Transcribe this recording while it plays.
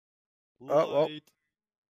well. Light.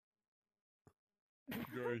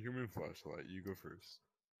 You're a human flashlight. You go first.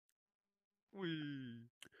 Wee.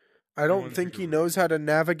 I don't think he knows how to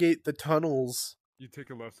navigate the tunnels. You take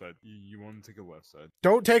a left side. You want to take a left side.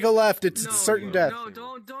 Don't take a left. It's certain death.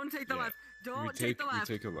 No, don't take the left. Don't take the left.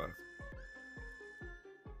 We take a left.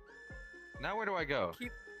 Now where do I go?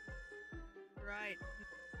 Right.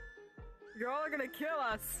 Y'all are gonna kill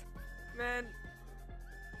us, man.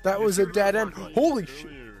 That was a dead end. Holy shit.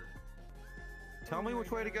 Tell me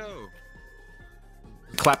which way to go.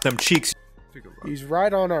 Clap them cheeks. Take a left. He's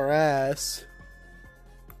right on our ass.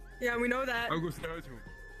 Yeah, we know that. I'll go say hi to him.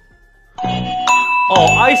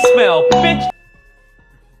 Oh, I smell, bitch.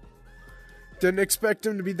 Didn't expect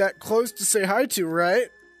him to be that close to say hi to, right?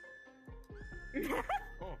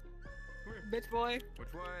 Oh, Bitch boy.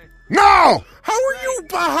 Which way? No! How are you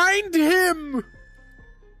behind him?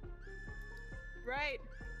 Right.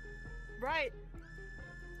 Right.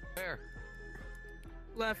 There.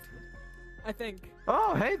 Left. I think.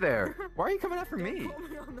 Oh, hey there. Why are you coming after me? Don't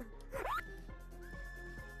put me on the...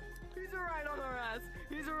 He's right on our ass.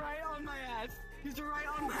 He's right on my ass. He's right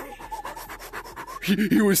on my ass.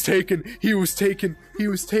 He was taken. He was taken. He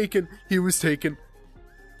was taken. He was taken.